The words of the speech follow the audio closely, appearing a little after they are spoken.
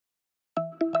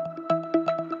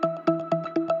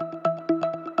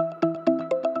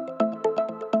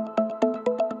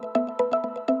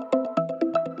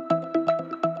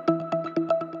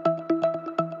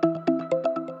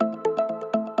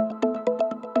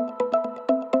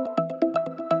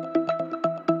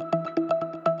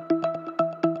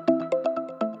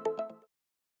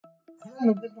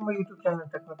my YouTube channel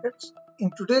Technopads.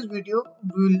 In today's video,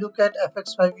 we will look at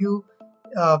FX5U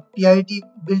PID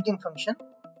built-in function.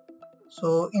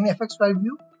 So in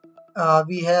FX5U,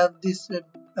 we have this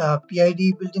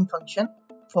PID built-in function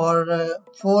for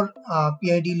 4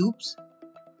 PID loops.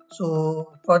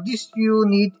 So for this you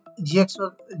need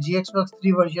GXWorks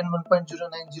 3 version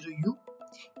 1.090U,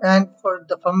 and for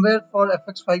the firmware for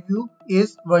FX5U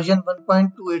is version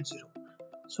 1.280.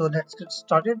 So let's get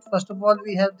started. First of all,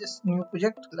 we have this new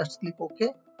project. Let's click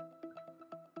OK.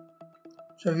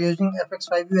 So we're using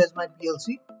FX5U as my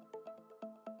PLC.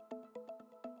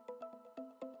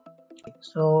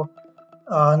 So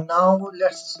now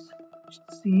let's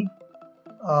see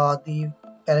the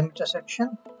parameter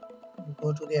section. We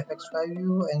go to the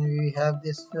FX5U and we have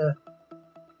this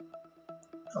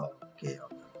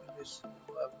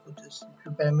put this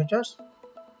CPU parameters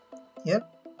here.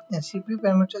 In CPU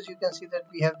parameters, you can see that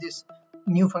we have this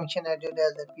new function added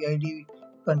as the PID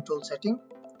control setting.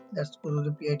 Let's go to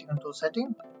the PID control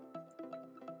setting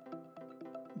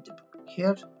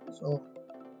here. So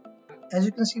as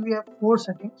you can see, we have 4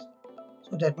 settings.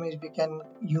 So that means we can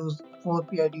use 4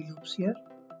 PID loops here.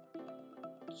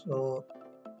 So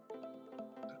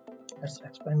let's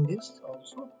expand this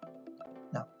also.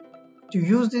 Now to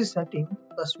use this setting,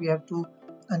 first we have to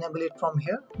enable it from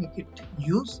here, make it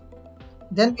use.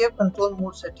 Then we have control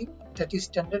mode setting, that is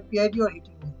standard PID or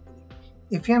heating and cooling.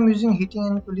 If I am using heating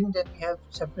and cooling, then we have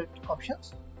separate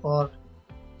options. For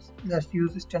let's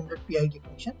use the standard PID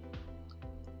function.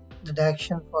 The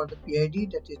direction for the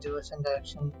PID, that is reverse and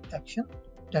direct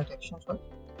action.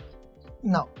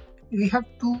 Now we have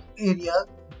 2 areas.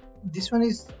 This one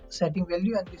is setting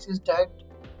value and this is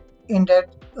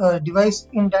device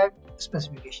indirect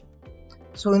specification.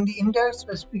 So in the indirect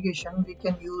specification, we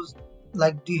can use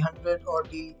like D100 or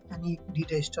any D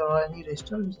register or any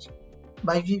register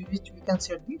by which we can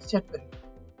set the set value.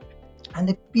 And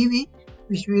the PV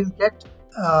which we will get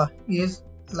is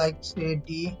like say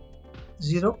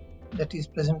D0, that is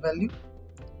present value.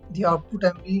 The output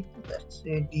MV, let's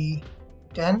say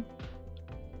D10,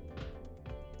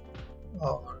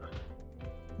 or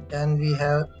then we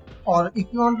have, or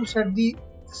if you want to set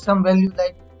some value,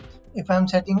 like if I am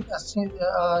setting a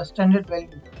standard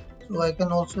value, so I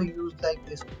can also use like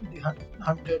this, the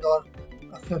 100 or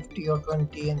 50 or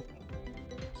 20, and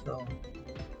so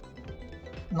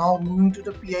now moving to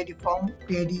the PID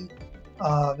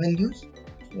values.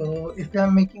 So if I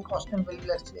am making constant value,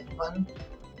 let's say 1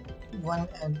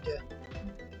 and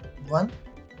 1,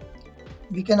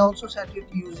 we can also set it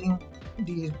using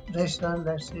the register,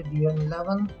 let's say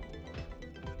D11,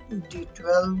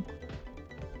 D12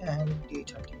 and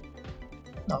D13.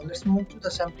 Now let's move to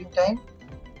the sampling time.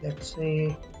 Let's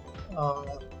say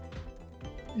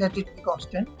let it be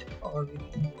constant, or we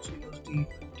can also use the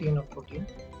 15 or 14.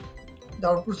 The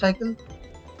output cycle,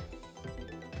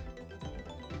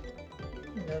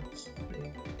 let's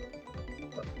say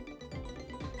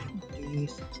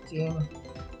D16.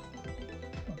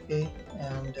 Okay,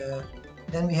 and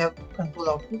then we have control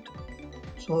output.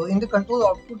 So in the control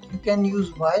output, you can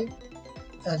use Y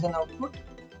as an output,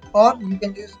 or you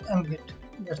can use M bit.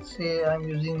 Let's say I'm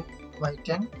using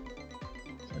Y10,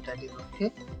 so that is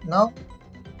okay. Now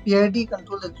PID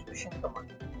control execution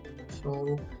command.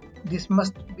 So this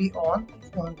must be on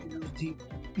if you want to use the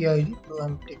PID. So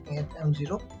I'm taking it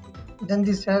M0. Then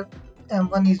this have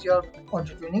M1 is your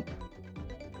auto tuning.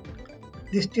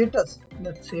 The status,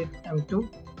 let's say M2.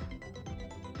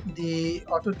 The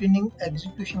auto tuning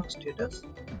execution status,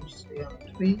 let's say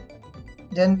M3.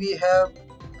 Then we have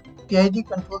PID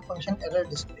control function error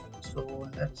display. So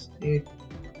let's say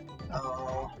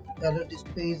error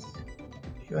display is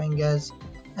showing as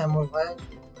M or Y,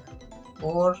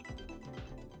 or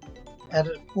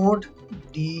error code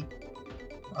D,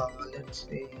 let's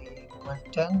say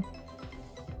 110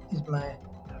 is my.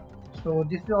 So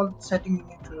this is all setting you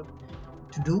need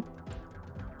to do.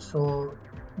 So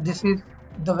this is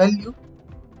the value,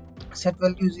 set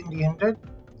value is in D100.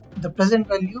 The present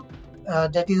value,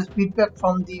 that is feedback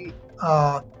from the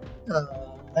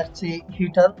let's say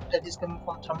heater, that is coming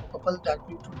from thermocouple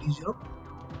directly to D0.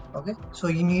 Okay, so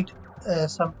you need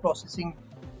some processing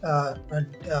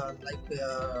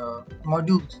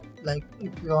modules, like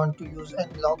if you want to use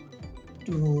analog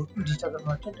to digital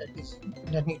converter,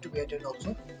 that need to be added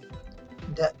also.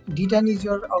 The D10 is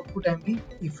your output MV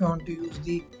if you want to use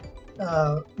the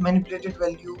manipulated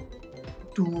value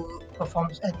to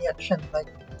perform any action,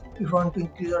 like if you want to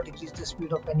increase or decrease the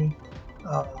speed of any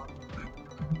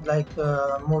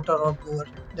motor or blower,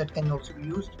 that can also be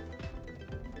used.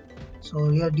 So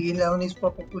here D11 is for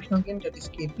proportional gain, that is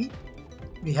KP.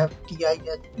 We have TI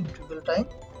as interval time,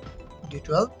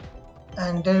 D12.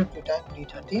 and derivative time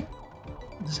D13.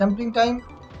 The sampling time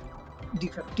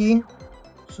D15.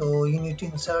 So you need to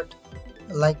insert,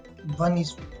 like 1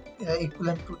 is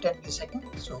equivalent to 10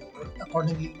 milliseconds, so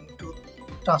accordingly you need to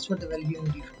transfer the value in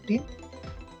D15.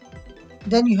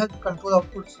 Then you have the control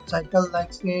output cycle.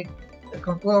 Like say the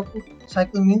control output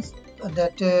cycle means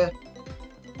that the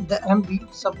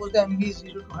MB, suppose the MB is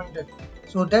 0 to 100,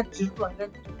 so that 0 to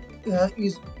 100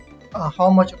 is how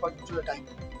much according to the time,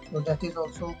 so that is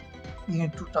also you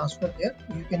need to transfer there.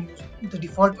 You can use the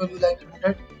default value like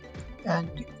 100,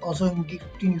 and also in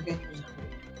D15 you can use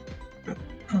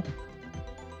 100.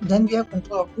 Then we have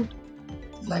control output,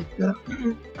 like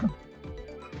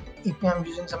if I am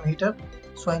using some heater,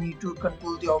 so I need to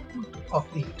control the output of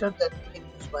the heater, that we can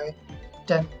use by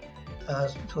 10,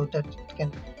 so that it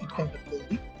can control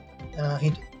the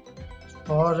heating.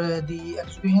 For the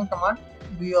execution command,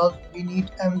 we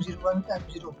need M01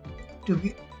 M0 to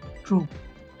be true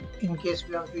in case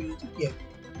we want to use the PID.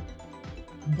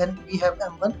 Then we have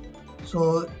M1.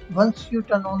 So once you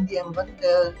turn on the M1,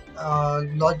 the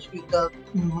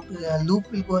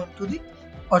loop will go into the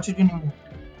auto tuning mode,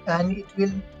 and it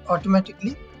will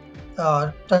automatically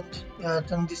turn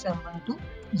this M1 to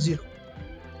 0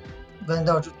 when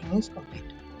the auto tuning is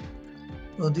complete.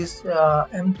 So this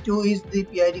M2 is the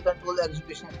PID control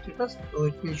execution status, so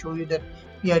it will show you that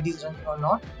PID is running or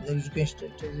not. The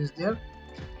execution status is there.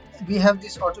 We have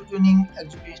this auto tuning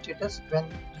execution status. When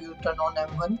you turn on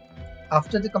M1,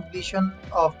 after the completion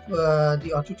of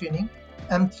the auto tuning,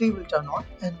 M3 will turn on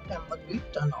and M1 will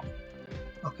turn off.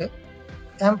 Okay.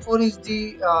 M4 is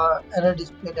the error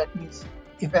display. That means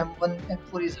if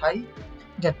M4 is high,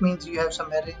 that means you have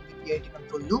some error in the PID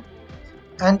control loop,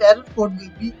 and the error code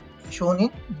will be shown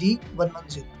in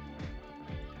D110.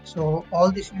 So all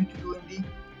this you need to do in the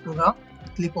program.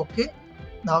 Click OK.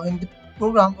 Now in the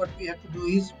program, what we have to do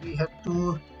is we have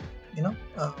to,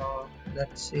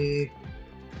 let's say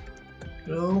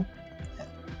grow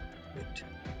wait,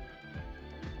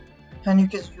 and you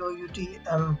can show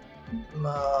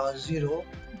UTM0,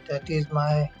 that is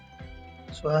my,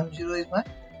 so M0 is my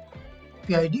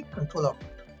PID control output.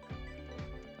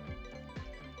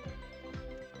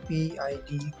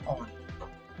 PID on,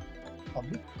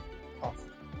 public off.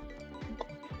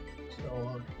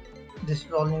 So this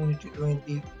is all you need to do in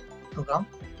the program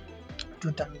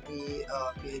to turn the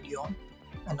PID on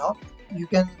and off. You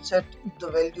can set the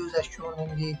values as shown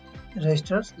in the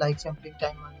registers, like sampling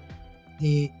time and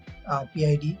the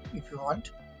PID if you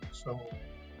want. So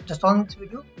just on this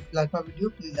video. If you like my video,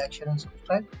 please like, share and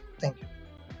subscribe. Thank you.